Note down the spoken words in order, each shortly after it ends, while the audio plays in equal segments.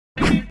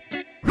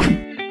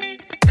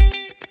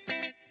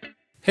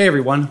Hey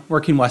everyone,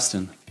 Working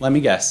Weston. Let me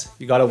guess,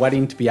 you got a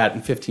wedding to be at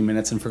in 15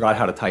 minutes and forgot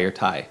how to tie your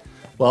tie.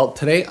 Well,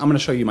 today I'm going to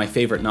show you my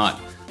favorite knot.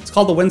 It's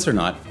called the Windsor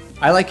Knot.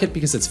 I like it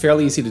because it's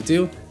fairly easy to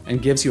do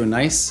and gives you a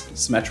nice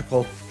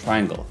symmetrical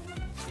triangle.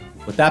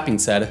 With that being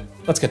said,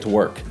 let's get to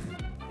work.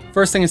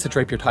 First thing is to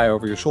drape your tie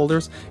over your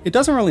shoulders. It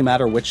doesn't really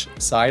matter which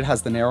side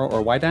has the narrow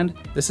or wide end.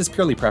 This is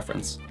purely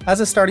preference.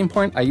 As a starting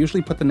point, I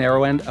usually put the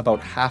narrow end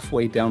about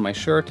halfway down my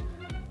shirt,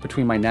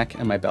 between my neck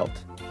and my belt.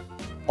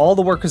 All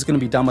the work is going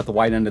to be done with the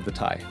wide end of the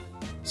tie.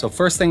 So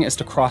first thing is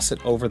to cross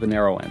it over the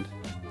narrow end.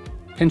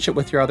 Pinch it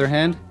with your other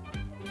hand,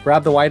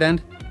 grab the wide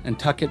end, and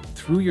tuck it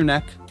through your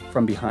neck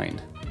from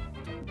behind.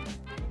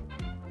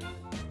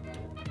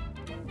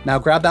 Now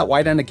grab that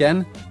wide end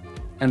again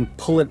and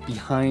pull it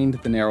behind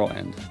the narrow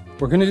end.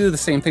 We're going to do the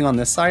same thing on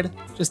this side,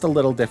 just a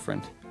little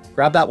different.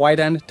 Grab that wide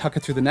end, tuck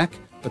it through the neck,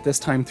 but this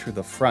time through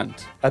the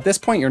front. At this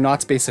point, your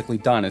knot's basically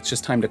done. It's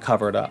just time to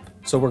cover it up.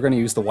 So we're going to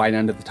use the wide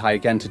end of the tie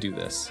again to do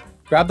this.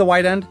 Grab the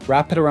wide end,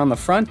 wrap it around the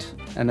front,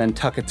 and then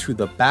tuck it through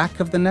the back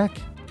of the neck.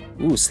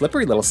 Ooh,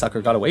 slippery little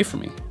sucker got away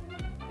from me.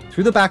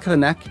 Through the back of the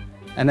neck,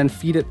 and then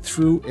feed it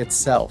through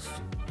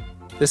itself.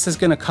 This is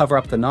going to cover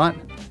up the knot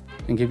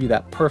and give you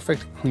that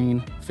perfect,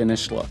 clean,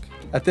 finished look.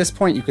 At this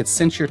point, you could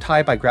cinch your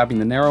tie by grabbing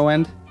the narrow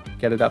end,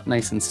 get it up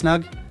nice and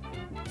snug,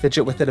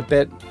 fidget with it a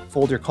bit,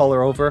 fold your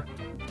collar over.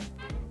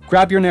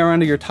 Grab your narrow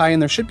end of your tie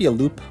and there should be a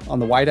loop on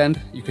the wide end.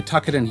 You could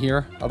tuck it in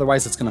here,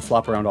 otherwise it's going to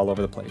flop around all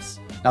over the place.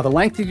 Now the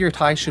length of your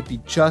tie should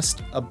be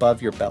just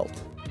above your belt.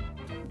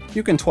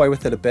 You can toy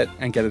with it a bit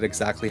and get it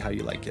exactly how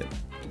you like it.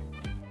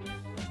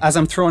 As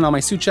I'm throwing on my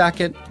suit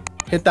jacket,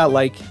 hit that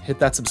like, hit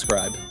that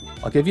subscribe.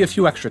 I'll give you a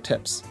few extra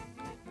tips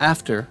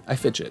after I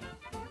fidget.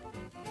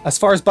 As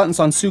far as buttons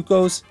on suit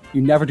goes,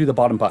 you never do the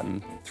bottom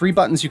button. 3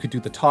 buttons you could do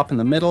the top and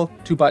the middle,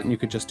 2 buttons you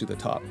could just do the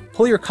top.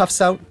 Pull your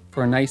cuffs out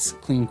for a nice,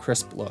 clean,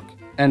 crisp look.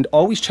 And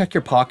always check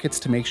your pockets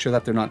to make sure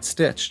that they're not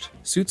stitched.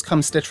 Suits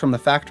come stitched from the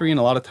factory and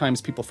a lot of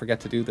times people forget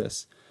to do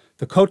this.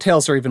 The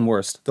coattails are even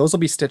worse. Those will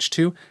be stitched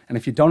too, and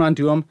if you don't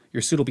undo them,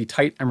 your suit will be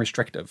tight and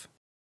restrictive.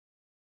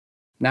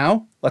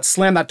 Now, let's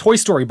slam that Toy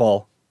Story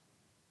ball.